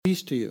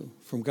Peace to you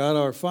from God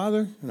our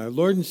Father and our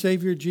Lord and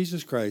Savior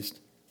Jesus Christ.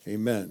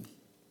 Amen.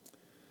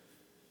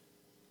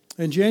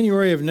 In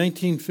January of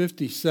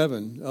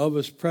 1957,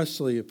 Elvis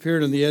Presley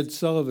appeared on the Ed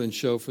Sullivan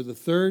Show for the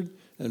third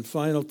and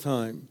final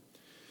time.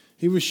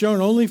 He was shown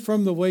only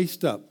from the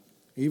waist up,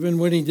 even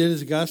when he did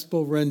his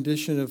gospel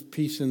rendition of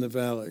Peace in the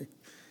Valley.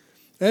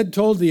 Ed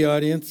told the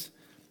audience,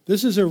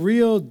 "This is a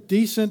real,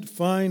 decent,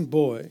 fine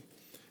boy.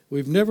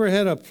 We've never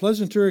had a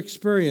pleasanter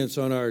experience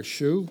on our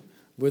shoe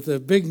with a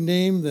big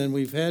name than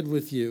we've had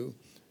with you.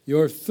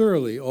 You're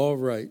thoroughly all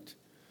right."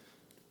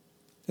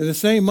 In the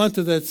same month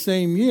of that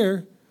same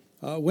year,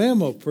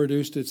 Whammo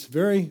produced its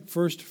very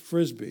first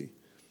Frisbee.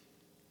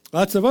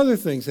 Lots of other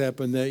things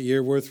happened that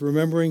year worth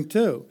remembering,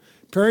 too.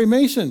 Perry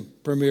Mason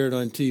premiered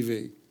on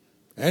TV,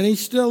 and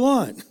he's still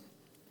on.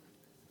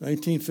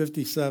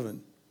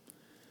 1957.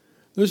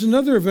 There's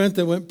another event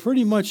that went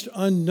pretty much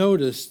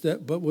unnoticed,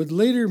 but would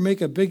later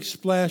make a big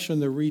splash on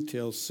the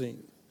retail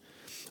scene.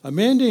 A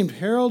man named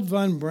Harold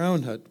von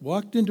Braunhut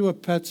walked into a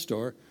pet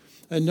store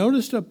and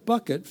noticed a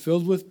bucket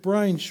filled with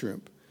brine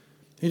shrimp.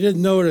 He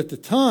didn't know it at the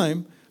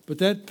time, but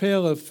that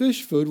pail of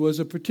fish food was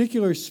a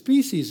particular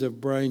species of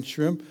brine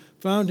shrimp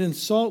found in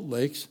salt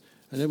lakes,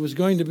 and it was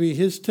going to be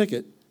his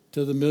ticket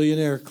to the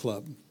Millionaire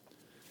Club.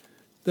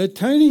 That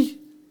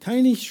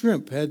tiny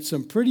shrimp had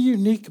some pretty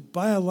unique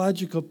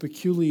biological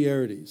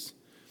peculiarities.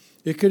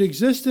 It could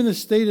exist in a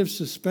state of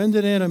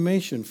suspended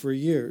animation for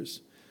years.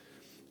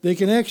 They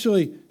can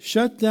actually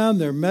shut down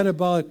their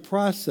metabolic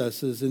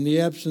processes in the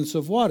absence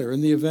of water.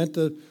 In the event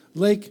the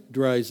lake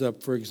dries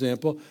up, for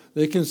example,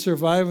 they can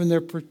survive in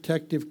their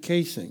protective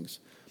casings.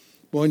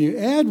 But when you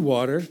add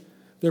water,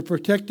 their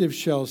protective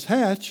shells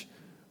hatch,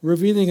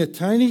 revealing a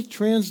tiny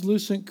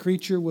translucent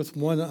creature with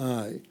one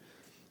eye.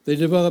 They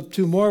develop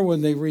two more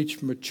when they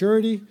reach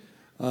maturity,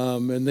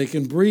 and they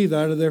can breathe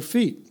out of their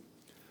feet.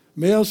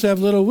 Males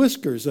have little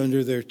whiskers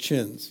under their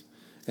chins,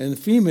 and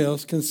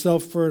females can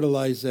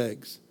self-fertilize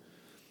eggs.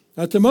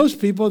 Now, to most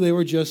people, they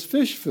were just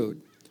fish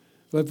food.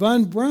 But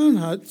von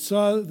Braunhut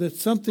saw that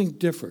something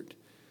different.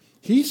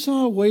 He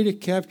saw a way to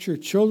capture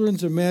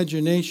children's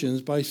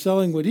imaginations by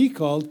selling what he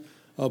called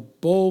a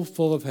bowl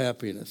full of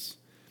happiness.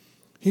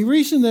 He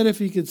reasoned that if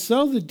he could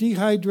sell the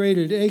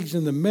dehydrated eggs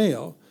in the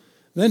male,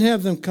 then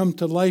have them come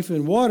to life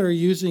in water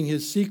using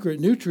his secret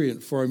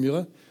nutrient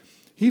formula,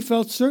 he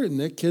felt certain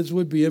that kids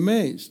would be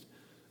amazed,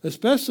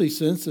 especially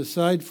since,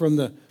 aside from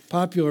the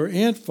popular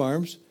ant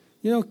farms,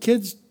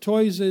 kids'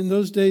 toys in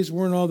those days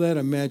weren't all that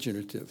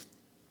imaginative.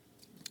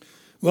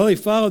 Well, he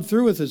followed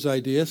through with his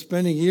idea,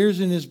 spending years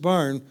in his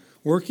barn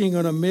working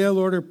on a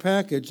mail-order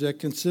package that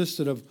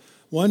consisted of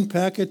one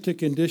packet to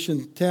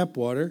condition tap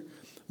water,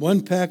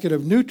 one packet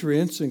of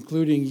nutrients,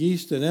 including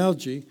yeast and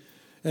algae,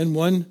 and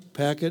one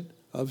packet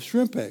of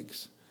shrimp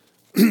eggs.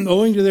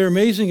 Owing to their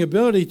amazing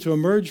ability to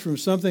emerge from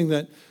something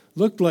that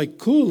looked like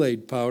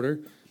Kool-Aid powder,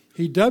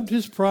 he dubbed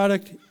his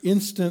product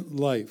Instant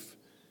Life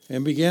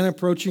and began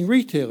approaching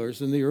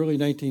retailers in the early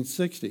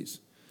 1960s.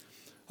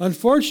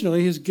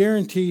 Unfortunately, his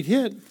guaranteed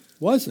hit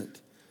wasn't.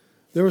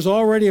 There was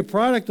already a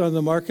product on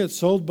the market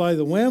sold by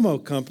the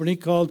Whammo company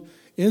called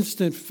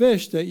Instant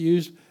Fish that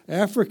used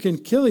African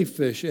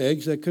killifish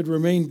eggs that could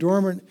remain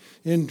dormant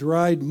in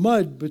dried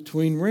mud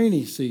between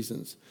rainy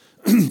seasons.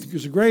 It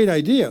was a great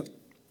idea.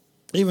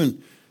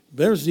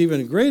 There's even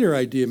a greater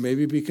idea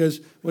maybe, because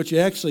what you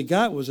actually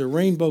got was a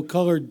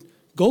rainbow-colored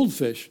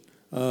goldfish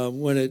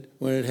when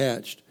it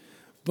hatched.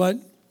 But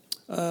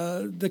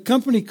the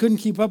company couldn't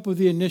keep up with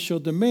the initial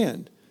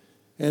demand.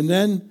 And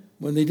then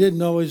when they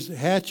didn't always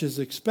hatch as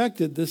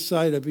expected this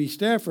side of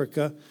East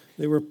Africa,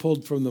 they were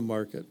pulled from the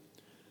market.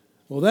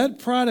 Well, that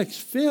product's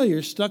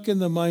failure stuck in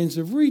the minds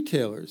of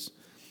retailers.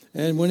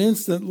 And when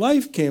Instant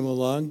Life came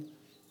along,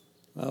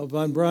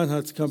 von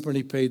Braunhut's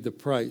company paid the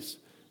price.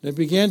 It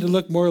began to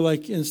look more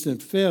like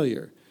instant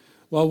failure,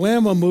 while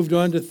Whammo moved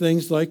on to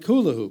things like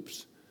hula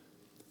hoops.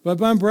 But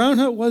von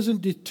Braunhut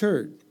wasn't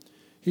deterred.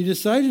 He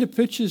decided to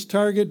pitch his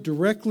target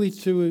directly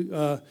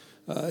to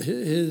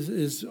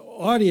his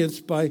audience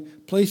by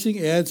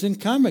placing ads in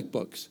comic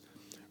books,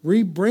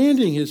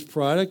 rebranding his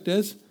product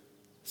as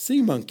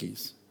Sea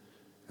Monkeys.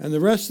 And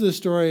the rest of the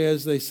story,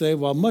 as they say,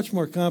 while much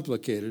more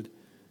complicated,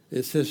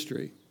 is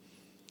history.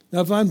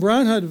 Now, von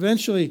Braunhut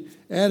eventually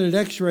added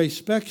X-ray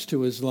specs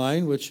to his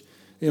line, which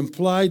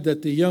implied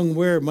that the young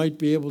wearer might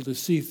be able to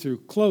see through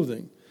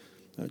clothing.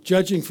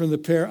 Judging from the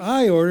pair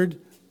I ordered,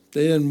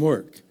 they didn't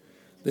work.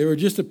 They were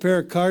just a pair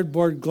of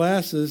cardboard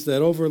glasses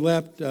that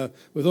overlapped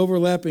with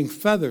overlapping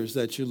feathers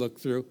that you look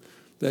through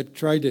that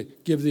tried to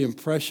give the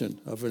impression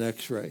of an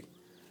X-ray.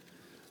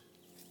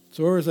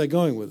 So where was I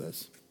going with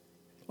this?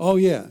 Oh,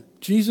 yeah,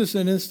 Jesus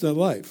and Instant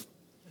Life.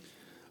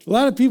 A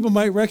lot of people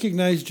might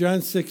recognize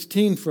John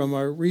 16 from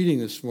our reading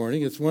this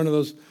morning. It's one of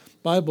those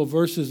Bible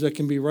verses that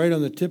can be right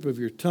on the tip of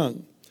your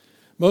tongue.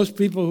 Most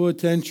people who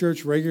attend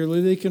church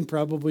regularly, they can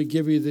probably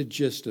give you the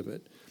gist of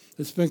it.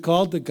 It's been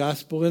called the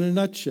gospel in a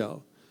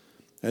nutshell.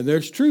 And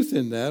there's truth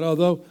in that,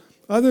 although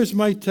others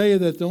might tell you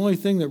that the only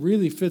thing that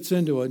really fits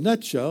into a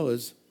nutshell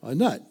is a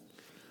nut.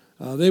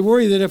 They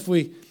worry that if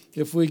we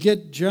if we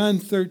get John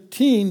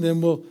 13,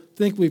 then we'll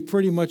think we've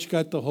pretty much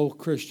got the whole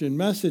Christian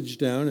message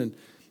down, and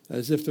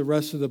as if the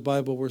rest of the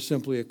Bible were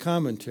simply a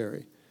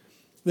commentary.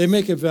 They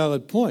make a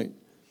valid point.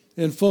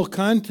 In full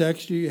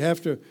context, you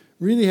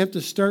really have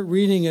to start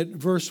reading at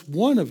verse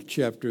 1 of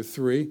chapter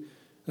 3.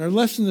 And our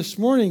lesson this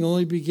morning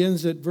only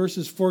begins at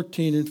verses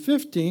 14 and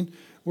 15,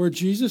 where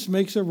Jesus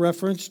makes a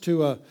reference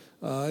to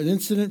an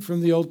incident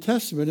from the Old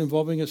Testament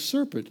involving a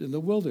serpent in the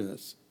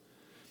wilderness.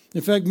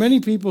 In fact, many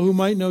people who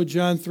might know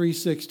John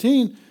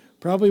 3:16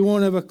 probably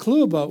won't have a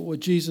clue about what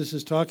Jesus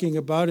is talking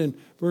about in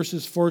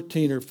verses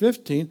 14 or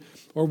 15,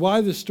 or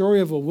why the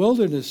story of a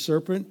wilderness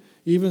serpent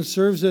even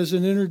serves as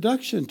an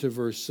introduction to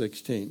verse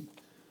 16.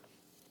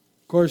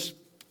 Of course,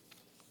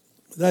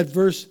 that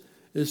verse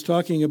is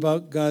talking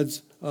about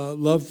God's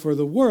love for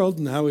the world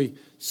and how he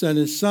sent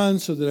his son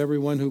so that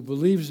everyone who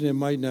believes in him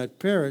might not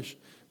perish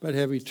but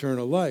have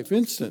eternal life,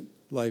 instant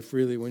life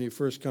really, when you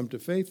first come to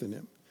faith in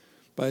him,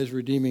 by his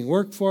redeeming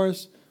work for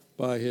us,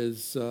 by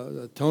his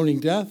atoning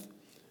death,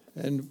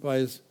 and by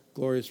his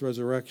glorious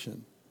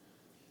resurrection.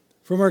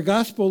 From our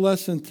gospel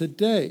lesson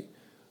today,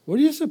 what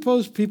do you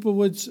suppose people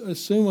would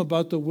assume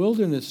about the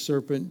wilderness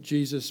serpent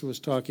Jesus was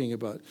talking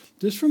about?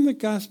 Just from the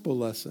gospel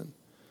lesson.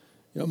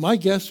 My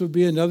guess would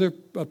be another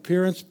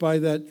appearance by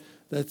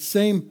that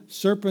same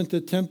serpent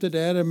that tempted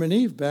Adam and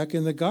Eve back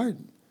in the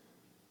garden.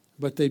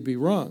 But they'd be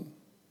wrong.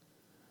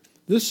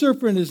 This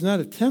serpent is not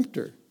a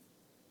tempter,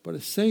 but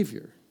a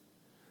savior.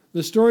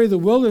 The story of the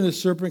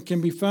wilderness serpent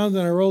can be found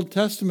in our Old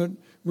Testament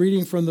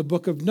reading from the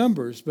book of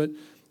Numbers. But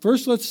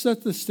first, let's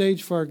set the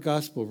stage for our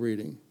gospel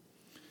reading.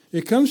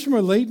 It comes from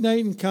a late-night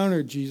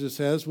encounter Jesus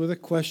has with a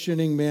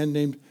questioning man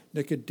named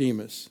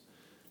Nicodemus.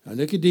 Now,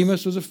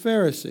 Nicodemus was a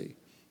Pharisee.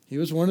 He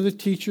was one of the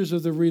teachers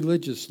of the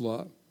religious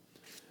law,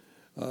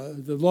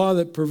 the law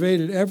that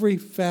pervaded every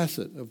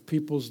facet of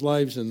people's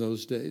lives in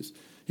those days.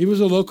 He was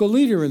a local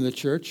leader in the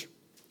church,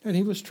 and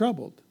he was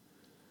troubled.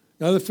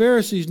 Now, the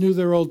Pharisees knew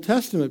their Old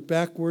Testament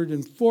backward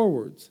and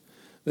forwards.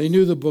 They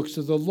knew the books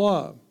of the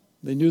law.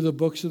 They knew the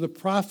books of the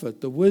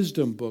prophet, the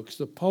wisdom books,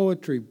 the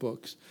poetry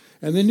books.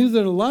 And they knew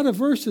that a lot of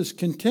verses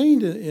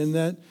contained in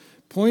that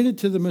pointed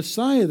to the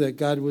Messiah that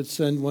God would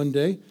send one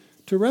day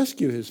to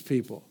rescue his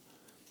people.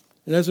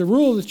 And as a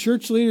rule, the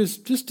church leaders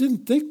just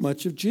didn't think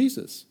much of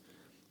Jesus.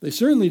 They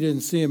certainly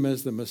didn't see him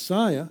as the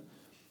Messiah,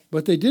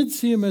 but they did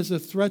see him as a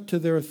threat to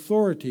their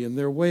authority and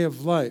their way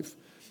of life,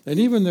 and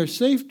even their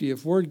safety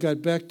if word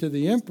got back to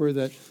the emperor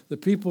that the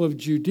people of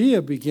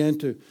Judea began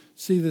to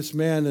see this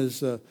man as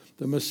the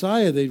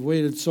Messiah they'd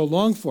waited so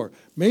long for,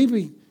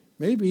 maybe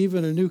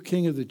even a new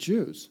king of the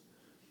Jews.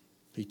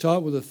 He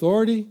taught with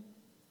authority,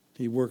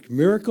 he worked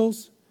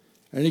miracles,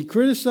 and he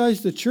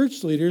criticized the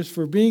church leaders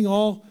for being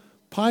all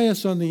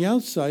pious on the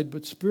outside,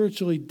 but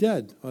spiritually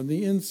dead on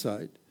the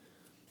inside.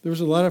 There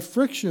was a lot of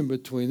friction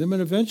between them,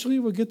 and eventually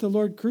would get the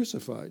Lord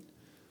crucified.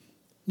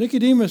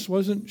 Nicodemus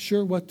wasn't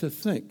sure what to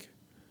think.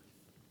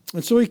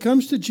 And so he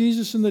comes to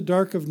Jesus in the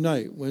dark of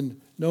night when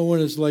no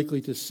one is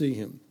likely to see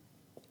him.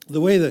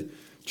 The way the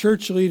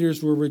church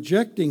leaders were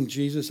rejecting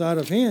Jesus out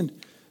of hand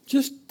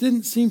just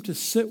didn't seem to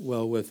sit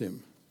well with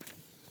him.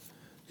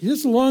 He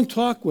has a long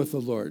talk with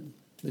the Lord.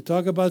 They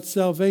talk about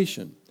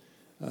salvation.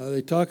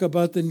 They talk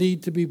about the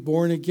need to be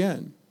born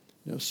again,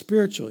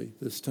 spiritually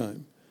this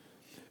time.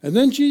 And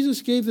then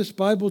Jesus gave this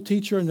Bible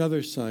teacher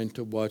another sign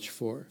to watch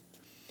for.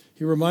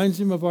 He reminds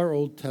him of our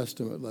Old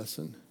Testament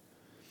lesson.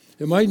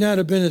 It might not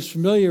have been as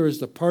familiar as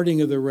the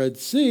parting of the Red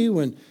Sea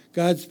when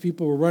God's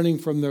people were running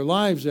from their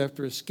lives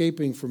after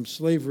escaping from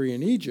slavery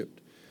in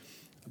Egypt.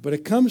 But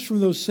it comes from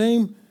those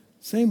same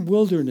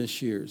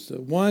wilderness years,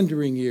 the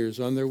wandering years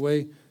on their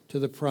way to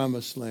the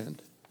Promised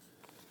Land.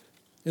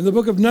 In the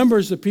book of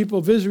Numbers, the people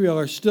of Israel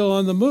are still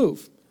on the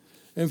move.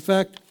 In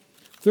fact,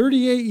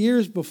 38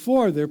 years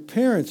before, their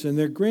parents and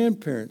their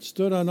grandparents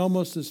stood on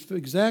almost this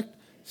exact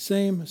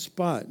same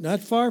spot,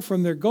 not far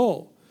from their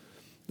goal.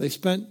 They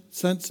sent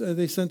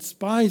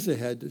spies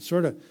ahead to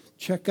sort of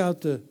check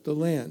out the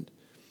land.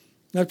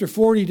 After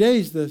 40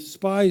 days, the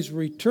spies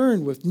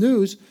returned with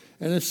news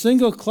and a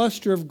single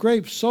cluster of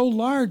grapes so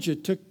large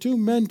it took 2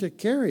 men to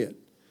carry it.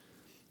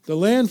 The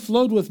land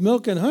flowed with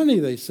milk and honey,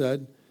 they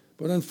said,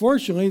 but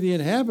unfortunately the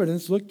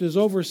inhabitants looked as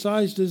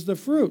oversized as the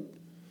fruit.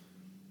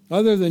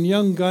 Other than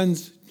young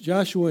guns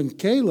Joshua and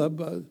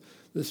Caleb,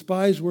 the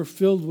spies were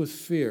filled with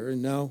fear,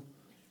 and now,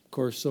 of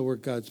course, so were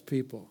God's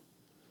people.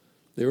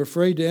 They were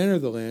afraid to enter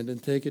the land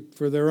and take it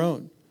for their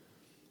own.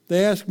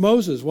 They asked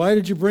Moses, "Why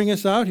did you bring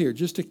us out here?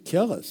 Just to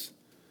kill us?"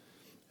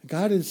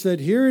 God had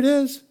said, "Here it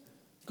is.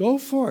 Go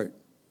for it.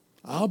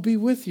 I'll be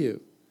with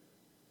you."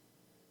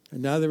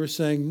 And now they were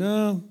saying,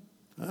 "No,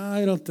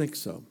 I don't think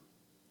so."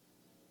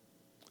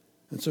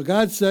 And so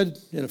God said,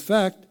 in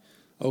effect,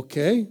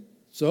 "Okay,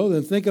 so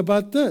then think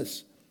about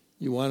this.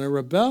 You want to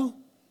rebel?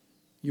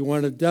 You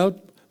want to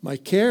doubt my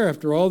care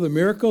after all the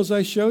miracles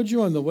I showed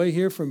you on the way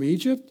here from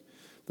Egypt?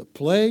 The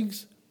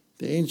plagues,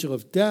 the angel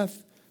of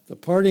death, the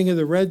parting of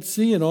the Red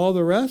Sea, and all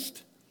the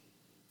rest?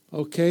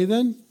 Okay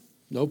then,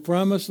 no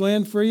promised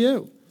land for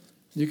you.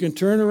 You can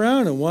turn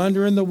around and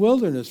wander in the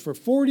wilderness for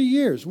 40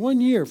 years, 1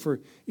 year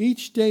for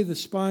each day the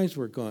spies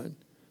were gone.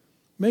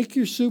 Make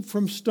your soup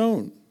from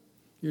stone.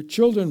 Your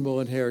children will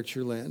inherit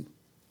your land,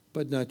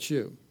 but not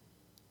you.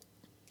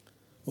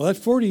 Well, that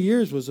 40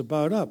 years was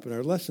about up in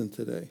our lesson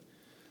today.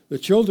 The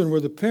children were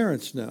the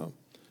parents now.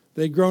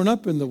 They'd grown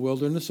up in the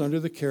wilderness under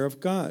the care of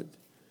God.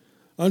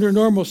 Under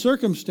normal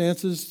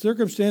circumstances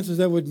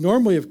that would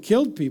normally have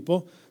killed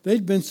people,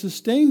 they'd been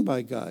sustained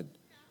by God.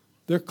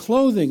 Their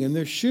clothing and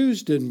their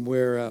shoes didn't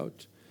wear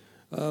out.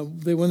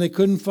 When they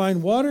couldn't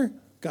find water,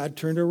 God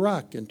turned a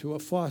rock into a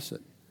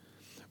faucet.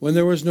 When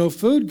there was no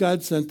food,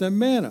 God sent them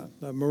manna,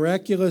 a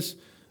miraculous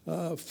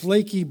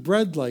flaky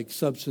bread-like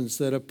substance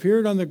that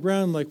appeared on the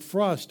ground like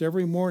frost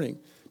every morning,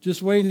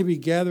 just waiting to be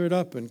gathered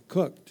up and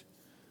cooked.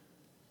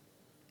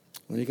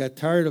 When he got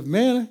tired of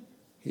manna,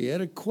 he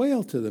added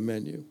quail to the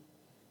menu.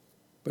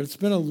 But it's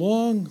been a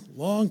long,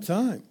 long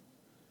time,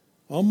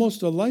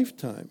 almost a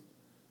lifetime.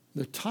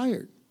 They're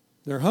tired.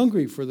 They're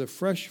hungry for the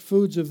fresh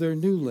foods of their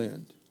new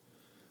land.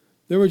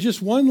 There was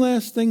just one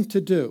last thing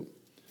to do.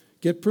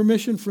 Get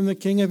permission from the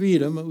king of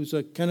Edom, who's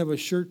a kind of a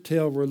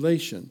shirt-tail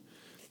relation,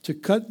 to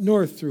cut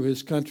north through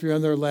his country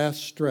on their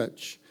last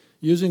stretch,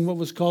 using what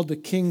was called the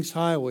King's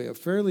Highway, a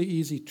fairly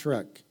easy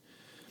trek.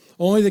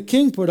 Only the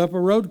king put up a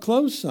road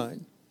closed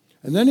sign,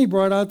 and then he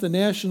brought out the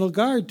National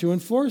Guard to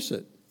enforce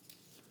it.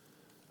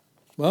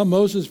 Well,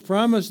 Moses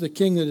promised the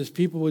king that his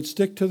people would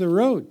stick to the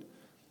road,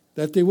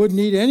 that they wouldn't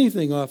eat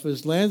anything off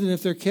his land, and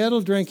if their cattle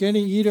drank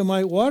any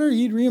Edomite water,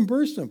 he'd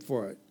reimburse them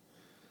for it.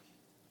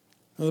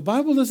 Now, the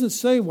Bible doesn't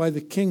say why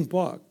the king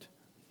balked,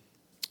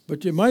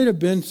 but it might have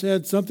been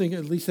had something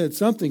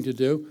to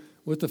do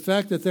with the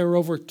fact that there were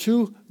over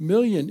 2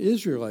 million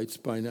Israelites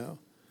by now.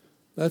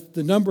 That's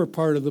the number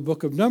part of the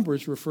book of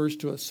Numbers refers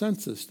to a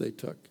census they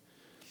took.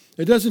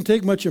 It doesn't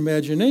take much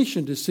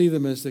imagination to see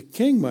them as the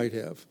king might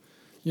have.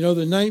 You know,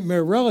 the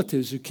nightmare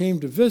relatives who came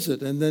to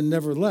visit and then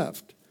never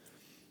left.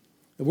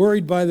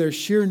 Worried by their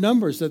sheer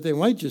numbers that they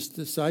might just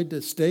decide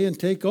to stay and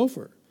take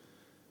over.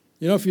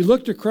 You know, if you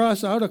looked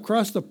out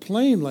across the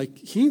plain like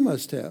he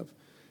must have,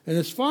 and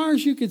as far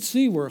as you could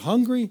see were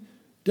hungry,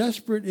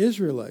 desperate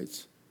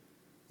Israelites,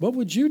 what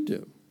would you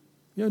do?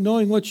 You know,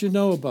 knowing what you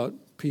know about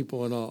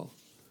people and all.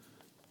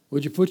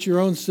 Would you put your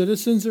own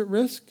citizens at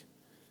risk?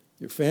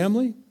 Your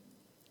family?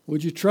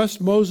 Would you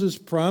trust Moses'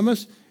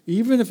 promise,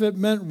 even if it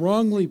meant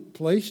wrongly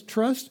placed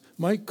trust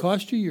might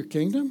cost you your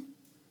kingdom?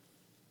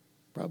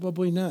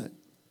 Probably not.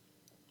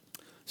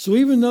 So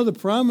even though the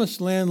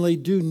promised land lay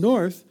due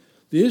north,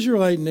 the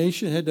Israelite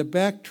nation had to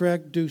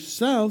backtrack due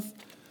south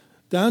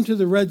down to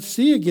the Red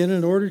Sea again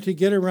in order to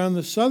get around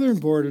the southern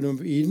border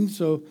of Eden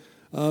so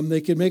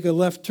they could make a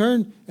left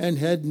turn and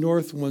head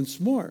north once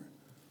more.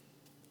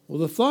 Well,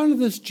 the thought of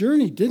this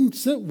journey didn't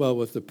sit well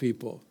with the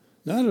people,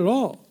 not at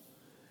all.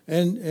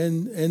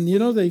 And you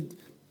know, they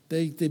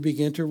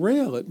began to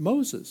rail at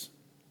Moses,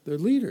 their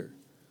leader.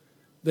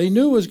 They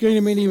knew it was going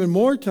to mean even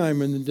more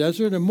time in the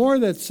desert and more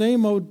of that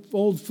same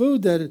old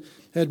food that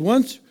had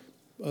once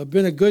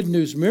been a good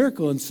news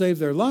miracle and saved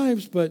their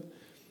lives, but,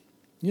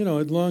 you know,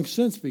 had long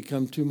since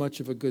become too much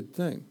of a good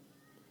thing.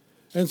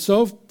 And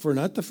so, for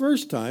not the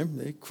first time,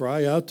 they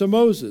cry out to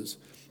Moses,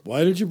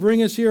 "Why did you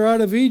bring us here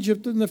out of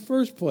Egypt in the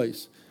first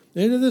place?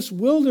 Into this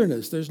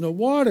wilderness, there's no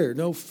water,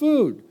 no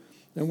food,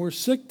 and we're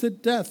sick to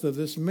death of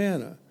this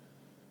manna."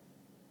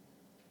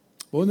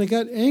 But when they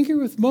got angry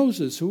with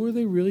Moses, who were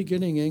they really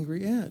getting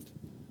angry at?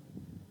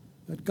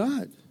 At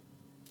God.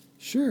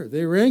 Sure,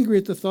 they were angry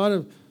at the thought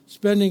of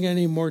spending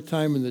any more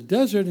time in the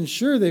desert, and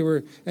sure, they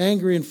were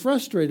angry and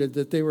frustrated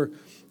that they were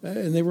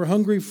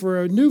hungry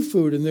for a new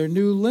food in their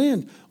new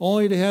land,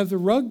 only to have the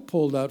rug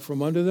pulled out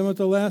from under them at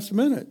the last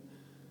minute.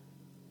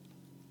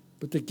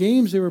 But the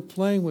games they were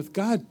playing with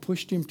God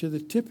pushed him to the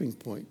tipping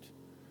point.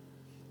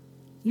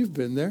 You've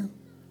been there.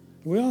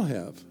 We all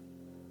have.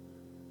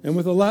 And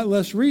with a lot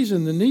less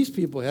reason than these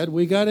people had,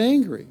 we got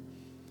angry.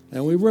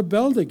 And we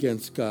rebelled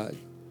against God.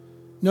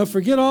 Now,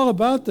 forget all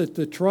about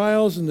the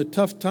trials and the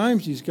tough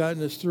times he's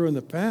gotten us through in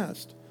the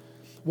past.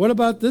 What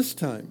about this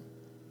time?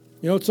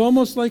 You know, it's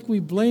almost like we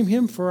blame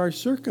him for our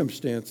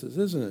circumstances,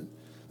 isn't it?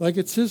 Like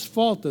it's his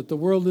fault that the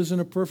world isn't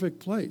a perfect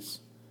place.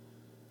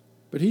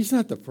 But he's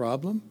not the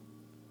problem.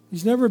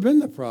 He's never been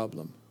the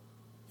problem.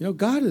 You know,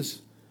 God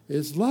is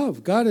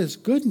love. God is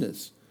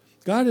goodness.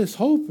 God is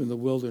hope in the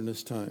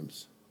wilderness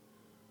times.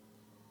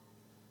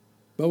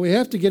 But we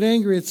have to get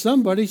angry at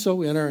somebody,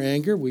 so in our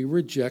anger, we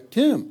reject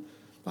him.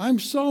 I'm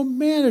so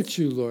mad at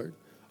you, Lord.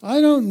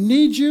 I don't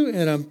need you,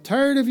 and I'm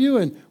tired of you,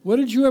 and what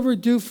did you ever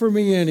do for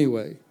me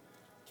anyway?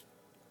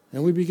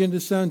 And we begin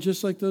to sound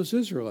just like those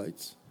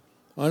Israelites,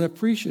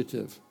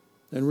 unappreciative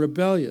and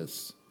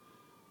rebellious.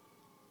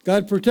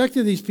 God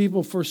protected these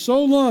people for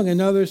so long, and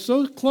now they're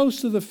so close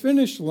to the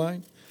finish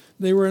line.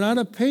 They were out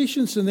of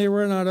patience, and they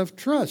were out of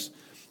trust.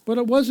 But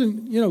it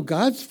wasn't, you know,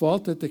 God's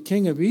fault that the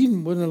king of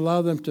Eden wouldn't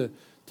allow them to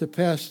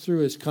pass through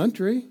his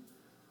country. It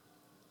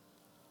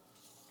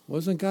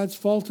wasn't God's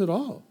fault at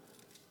all.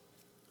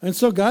 And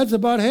so God's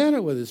about had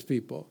it with his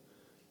people.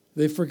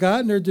 They've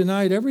forgotten or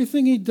denied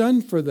everything he'd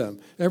done for them,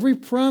 every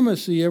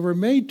promise he ever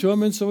made to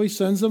them, and so he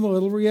sends them a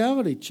little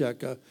reality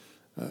check, a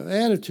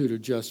attitude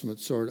adjustment,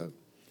 sort of.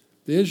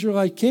 The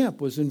Israelite camp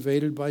was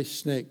invaded by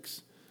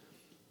snakes.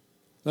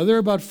 Now, there are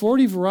about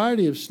 40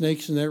 varieties of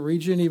snakes in that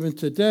region even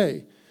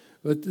today,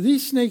 but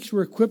these snakes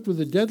were equipped with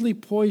a deadly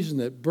poison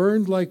that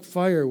burned like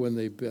fire when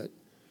they bit,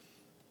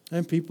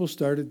 and people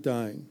started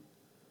dying.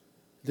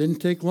 It didn't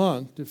take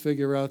long to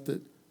figure out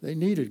that they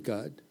needed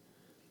God.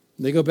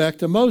 They go back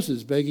to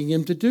Moses, begging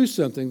him to do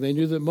something. They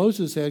knew that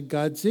Moses had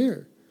God's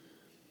ear.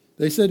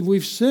 They said,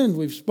 we've sinned,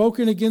 we've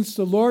spoken against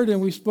the Lord,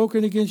 and we've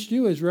spoken against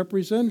you as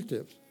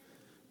representatives.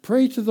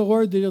 Pray to the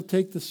Lord that he'll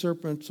take the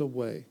serpents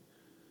away.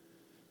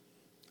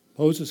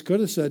 Moses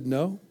could have said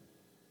no.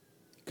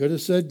 Could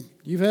have said,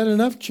 you've had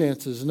enough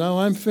chances. Now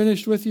I'm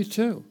finished with you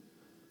too.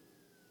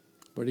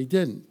 But he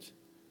didn't.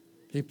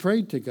 He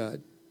prayed to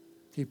God.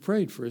 He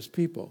prayed for his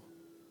people.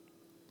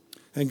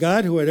 And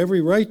God, who had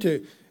every right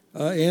to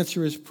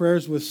answer his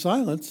prayers with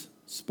silence,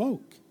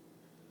 spoke.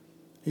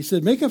 He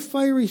said, make a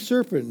fiery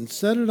serpent and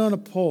set it on a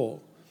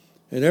pole,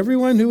 and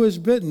everyone who is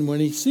bitten when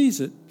he sees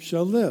it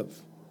shall live.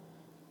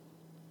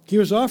 He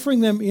was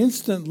offering them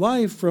instant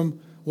life from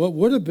what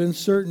would have been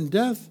certain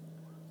death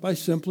by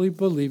simply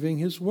believing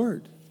his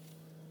word.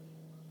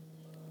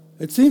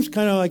 It seems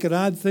kind of like an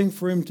odd thing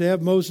for him to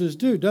have Moses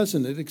do,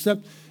 doesn't it?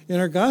 Except in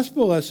our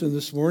gospel lesson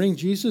this morning,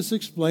 Jesus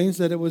explains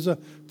that it was a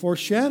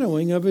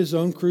foreshadowing of his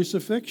own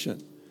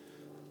crucifixion.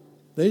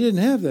 They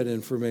didn't have that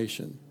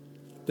information.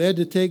 They had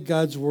to take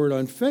God's word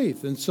on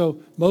faith. And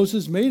so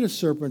Moses made a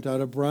serpent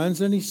out of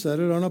bronze and he set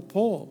it on a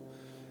pole.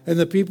 And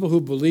the people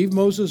who believed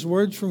Moses'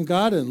 words from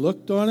God and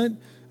looked on it,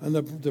 on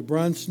the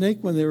bronze snake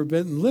when they were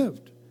bitten,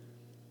 lived.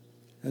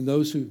 And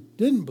those who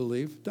didn't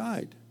believe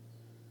died.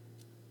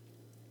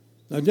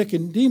 Now,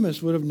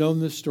 Nicodemus would have known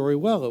this story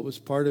well. It was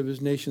part of his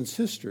nation's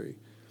history.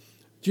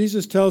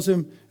 Jesus tells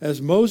him,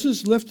 as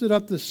Moses lifted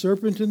up the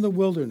serpent in the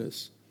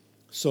wilderness,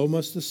 so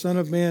must the Son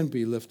of Man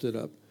be lifted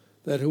up,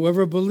 that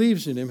whoever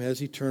believes in him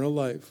has eternal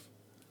life.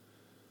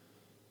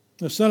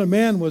 The Son of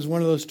Man was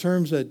one of those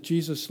terms that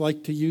Jesus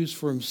liked to use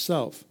for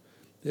himself.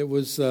 It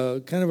was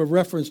kind of a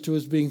reference to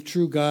his being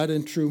true God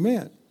and true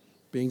man,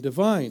 being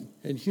divine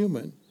and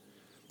human.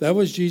 That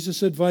was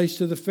Jesus' advice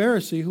to the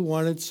Pharisee who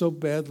wanted so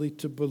badly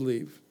to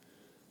believe.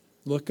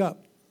 Look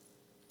up.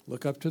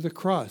 Look up to the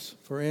cross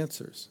for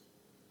answers.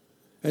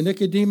 And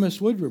Nicodemus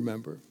would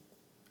remember,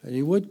 and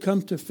he would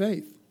come to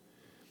faith.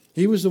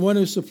 He was the one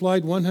who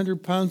supplied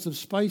 100 pounds of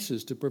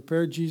spices to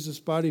prepare Jesus'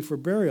 body for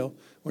burial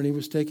when he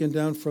was taken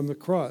down from the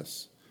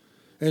cross.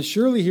 And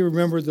surely he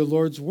remembered the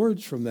Lord's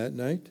words from that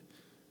night.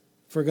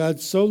 For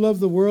God so loved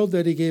the world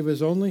that he gave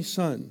his only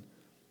Son,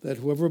 that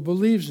whoever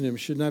believes in him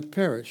should not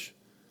perish,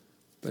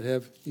 but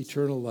have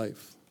eternal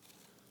life.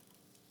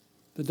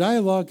 The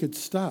dialogue had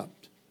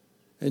stopped,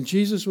 and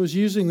Jesus was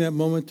using that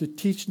moment to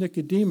teach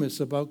Nicodemus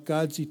about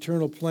God's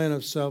eternal plan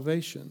of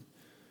salvation.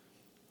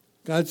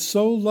 God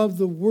so loved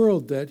the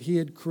world that he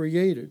had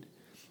created,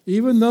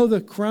 even though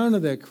the crown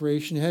of that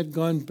creation had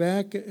gone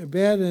bad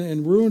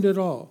and ruined it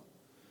all.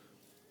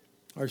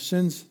 Our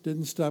sins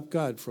didn't stop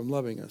God from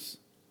loving us.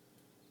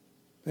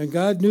 And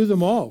God knew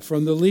them all,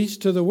 from the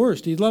least to the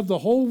worst. He loved the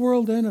whole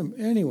world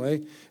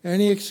anyway,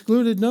 and he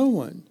excluded no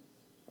one.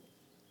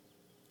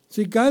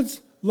 See,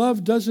 God's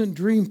love doesn't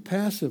dream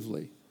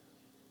passively.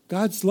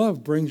 God's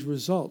love brings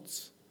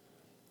results.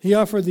 He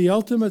offered the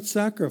ultimate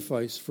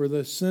sacrifice for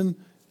the sin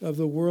of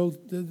the world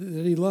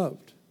that he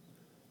loved.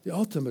 The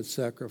ultimate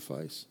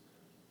sacrifice.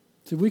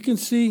 So we can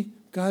see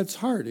God's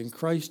heart in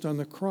Christ on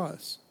the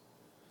cross.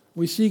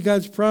 We see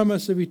God's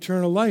promise of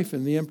eternal life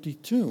in the empty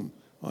tomb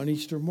on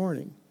Easter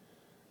morning.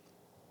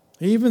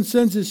 He even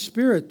sends his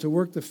Spirit to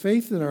work the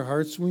faith in our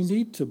hearts we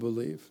need to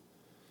believe.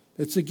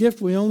 It's a gift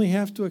we only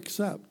have to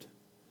accept.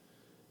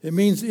 It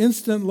means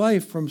instant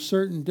life from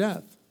certain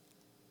death,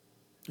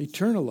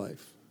 eternal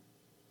life.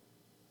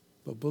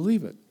 But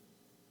believe it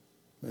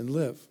and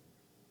live.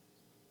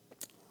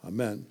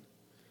 Amen.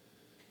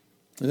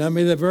 And now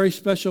may the very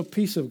special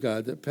peace of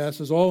God that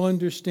passes all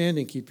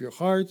understanding keep your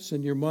hearts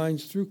and your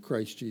minds through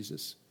Christ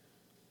Jesus.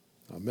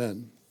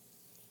 Amen.